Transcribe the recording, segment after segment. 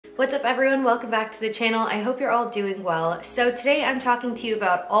What's up everyone, welcome back to the channel. I hope you're all doing well. So today I'm talking to you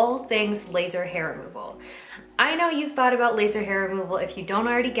about all things laser hair removal. I know you've thought about laser hair removal if you don't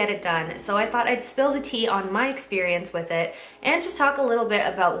already get it done, so I thought I'd spill the tea on my experience with it and just talk a little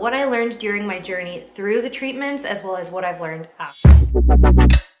bit about what I learned during my journey through the treatments as well as what I've learned after.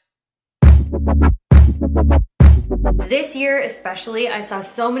 This year especially, I saw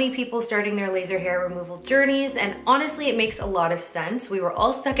so many people starting their laser hair removal journeys, and honestly it makes a lot of sense. We were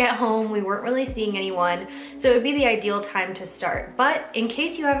all stuck at home, we weren't really seeing anyone, so it would be the ideal time to start. But in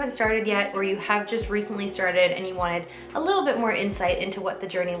case you haven't started yet, or you have just recently started and you wanted a little bit more insight into what the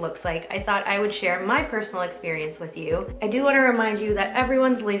journey looks like, I thought I would share my personal experience with you. I do want to remind you that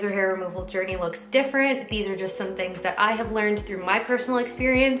everyone's laser hair removal journey looks different. These are just some things that I have learned through my personal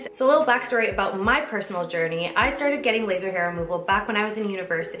experience. So a little backstory about my personal journey. I started getting laser hair removal back when I was in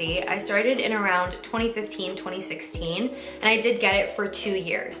university. I started in around 2015, 2016, and I did get it for 2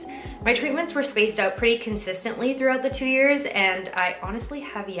 years. My treatments were spaced out pretty consistently throughout the 2 years, and I honestly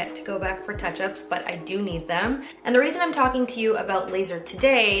have yet to go back for touch-ups, but I do need them. And the reason I'm talking to you about laser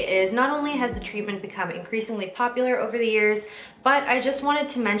today is not only has the treatment become increasingly popular over the years, but I just wanted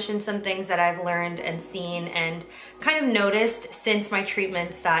to mention some things that I've learned and seen and kind of noticed since my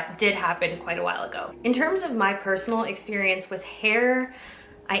treatments that did happen quite a while ago. In terms of my personal experience with hair,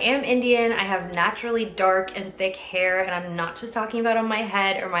 I am Indian, I have naturally dark and thick hair, and I'm not just talking about on my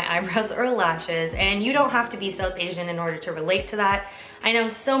head or my eyebrows or lashes, and you don't have to be South Asian in order to relate to that. I know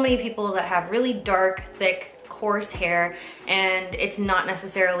so many people that have really dark, thick, coarse hair, and it's not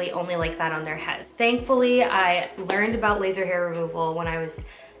necessarily only like that on their head. Thankfully, I learned about laser hair removal when I was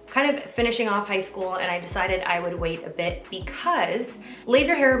kind of finishing off high school, and I decided I would wait a bit because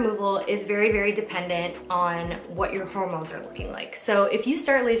laser hair removal is very, very dependent on what your hormones are looking like. So if you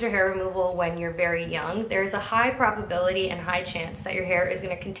start laser hair removal when you're very young, there's a high probability and high chance that your hair is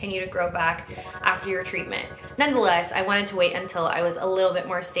going to continue to grow back after your treatment. Nonetheless, I wanted to wait until I was a little bit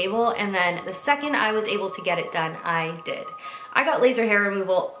more stable, and then the second I was able to get it done, I did. I got laser hair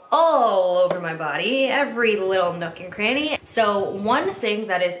removal all over my body, every little nook and cranny. So one thing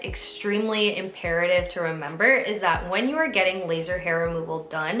that is extremely imperative to remember is that when you are getting laser hair removal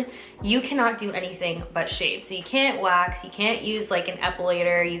done, you cannot do anything but shave. So you can't wax, you can't use like an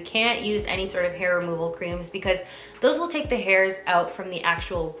epilator, you can't use any sort of hair removal creams because those will take the hairs out from the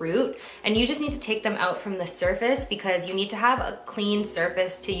actual root, and you just need to take them out from the surface because you need to have a clean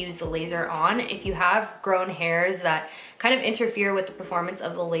surface to use the laser on. If you have grown hairs that kind of interfere with the performance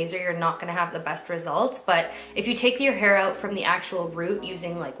of the laser, you're not gonna have the best results. But if you take your hair out from the actual root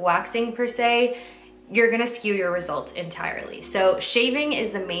using like waxing per se, you're gonna skew your results entirely. So shaving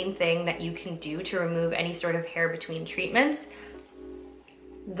is the main thing that you can do to remove any sort of hair between treatments.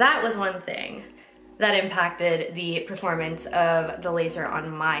 That was one thing that impacted the performance of the laser on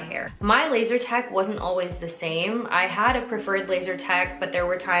my hair. My laser tech wasn't always the same. I had a preferred laser tech, but there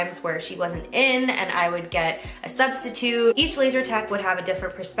were times where she wasn't in and I would get a substitute. Each laser tech would have a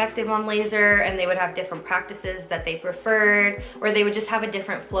different perspective on laser, and they would have different practices that they preferred, or they would just have a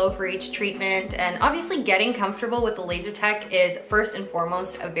different flow for each treatment. And obviously getting comfortable with the laser tech is first and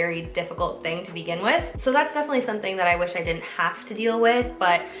foremost a very difficult thing to begin with. So that's definitely something that I wish I didn't have to deal with,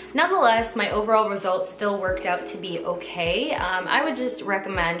 but nonetheless, my overall results still worked out to be okay. I would just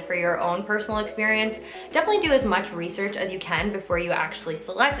recommend for your own personal experience, definitely do as much research as you can before you actually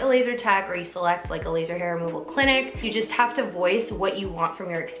select a laser tech or you select like a laser hair removal clinic. You just have to voice what you want from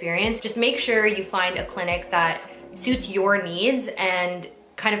your experience. Just make sure you find a clinic that suits your needs and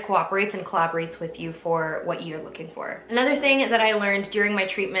kind of cooperates and collaborates with you for what you're looking for. Another thing that I learned during my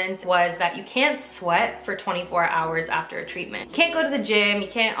treatment was that you can't sweat for 24 hours after a treatment. You can't go to the gym, you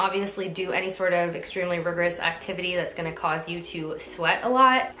can't obviously do any sort of extremely rigorous activity that's gonna cause you to sweat a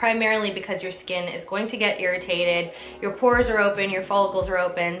lot, primarily because your skin is going to get irritated, your pores are open, your follicles are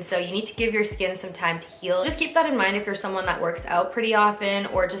open, so you need to give your skin some time to heal. Just keep that in mind if you're someone that works out pretty often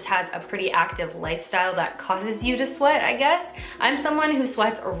or just has a pretty active lifestyle that causes you to sweat, I guess. I'm someone who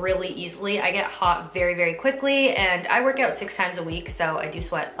sweats really easily. I get hot very, very quickly, and I work out 6 times a week, so I do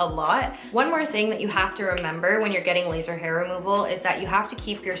sweat a lot. One more thing that you have to remember when you're getting laser hair removal is that you have to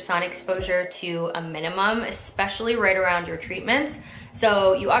keep your sun exposure to a minimum, especially right around your treatments.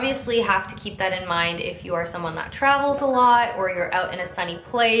 So you obviously have to keep that in mind if you are someone that travels a lot, or you're out in a sunny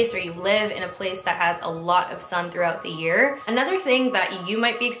place, or you live in a place that has a lot of sun throughout the year. Another thing that you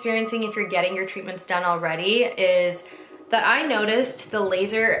might be experiencing if you're getting your treatments done already is that I noticed the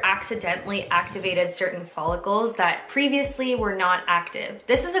laser accidentally activated certain follicles that previously were not active.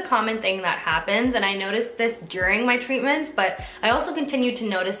 This is a common thing that happens, and I noticed this during my treatments, but I also continued to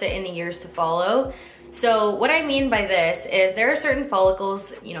notice it in the years to follow. So what I mean by this is there are certain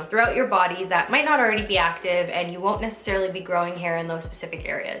follicles, you know, throughout your body that might not already be active and you won't necessarily be growing hair in those specific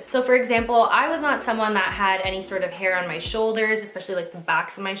areas. So for example, I was not someone that had any sort of hair on my shoulders, especially like the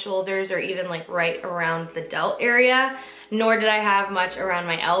backs of my shoulders or even like right around the delt area, nor did I have much around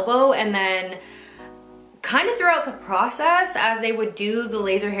my elbow. And then kind of throughout the process, as they would do the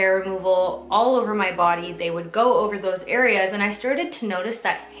laser hair removal all over my body, they would go over those areas and I started to notice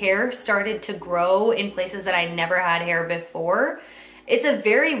that hair started to grow in places that I never had hair before. It's a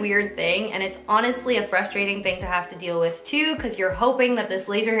very weird thing, and it's honestly a frustrating thing to have to deal with too, because you're hoping that this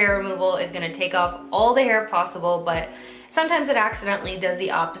laser hair removal is going to take off all the hair possible, but sometimes it accidentally does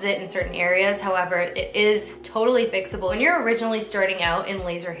the opposite in certain areas. However, it is totally fixable. When you're originally starting out in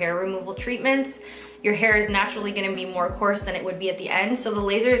laser hair removal treatments, your hair is naturally going to be more coarse than it would be at the end, so the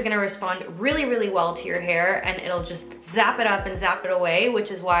laser is going to respond really, really well to your hair, and it'll just zap it up and zap it away, which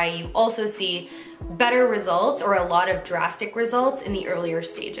is why you also see better results or a lot of drastic results in the earlier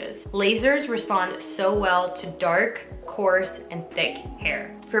stages. Lasers respond so well to dark, coarse, and thick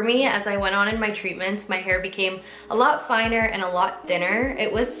hair. For me, as I went on in my treatments, my hair became a lot finer and a lot thinner.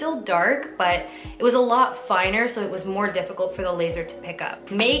 It was still dark, but it was a lot finer, so it was more difficult for the laser to pick up.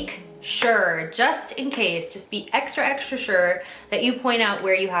 Make sure, just in case, just be extra sure that you point out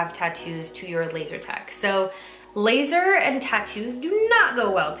where you have tattoos to your laser tech. So laser and tattoos do not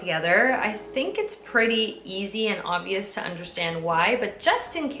go well together. I think it's pretty easy and obvious to understand why, but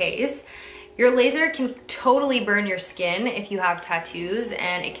just in case, your laser can totally burn your skin if you have tattoos,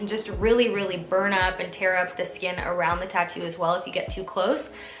 and it can just really burn up and tear up the skin around the tattoo as well if you get too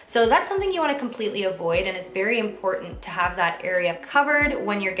close. So that's something you want to completely avoid, and it's very important to have that area covered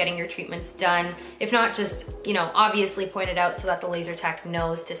when you're getting your treatments done. If not, just, you know, obviously point it out so that the laser tech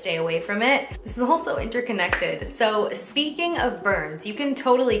knows to stay away from it. This is also interconnected. So speaking of burns, you can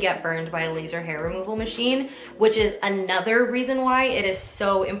totally get burned by a laser hair removal machine, which is another reason why it is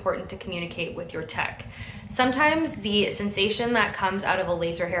so important to communicate with your tech. Sometimes the sensation that comes out of a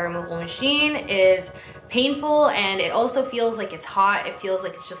laser hair removal machine is painful, and it also feels like it's hot. It feels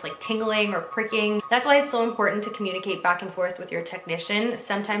like it's just like tingling or pricking. That's why it's so important to communicate back and forth with your technician.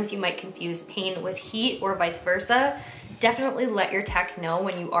 Sometimes you might confuse pain with heat or vice versa. Definitely let your tech know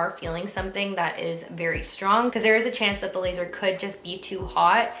when you are feeling something that is very strong, because there is a chance that the laser could just be too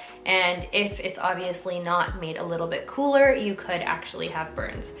hot, and if it's obviously not made a little bit cooler, you could actually have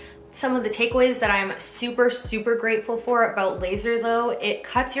burns. Some of the takeaways that I'm super grateful for about laser though, it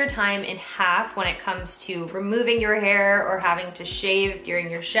cuts your time in half when it comes to removing your hair or having to shave during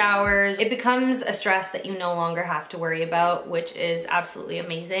your showers. It becomes a stress that you no longer have to worry about, which is absolutely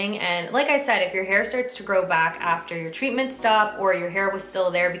amazing. And like I said, if your hair starts to grow back after your treatment stop, or your hair was still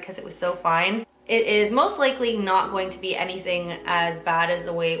there because it was so fine, it is most likely not going to be anything as bad as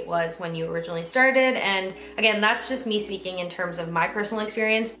the way it was when you originally started. And again, that's just me speaking in terms of my personal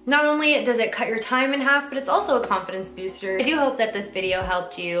experience. Not only does it cut your time in half, but it's also a confidence booster. I do hope that this video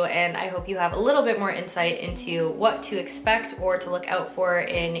helped you, and I hope you have a little bit more insight into what to expect or to look out for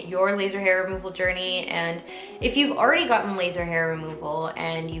in your laser hair removal journey. And if you've already gotten laser hair removal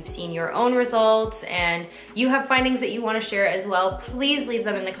and you've seen your own results and you have findings that you want to share as well, please leave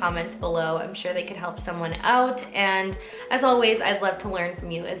them in the comments below. I'm sure they could help someone out, and as always, I'd love to learn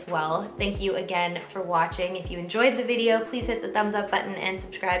from you as well. Thank you again for watching. If you enjoyed the video, please hit the thumbs up button and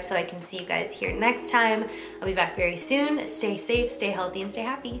subscribe so I can see you guys here next time. I'll be back very soon. Stay safe, stay healthy, and stay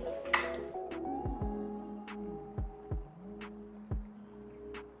happy.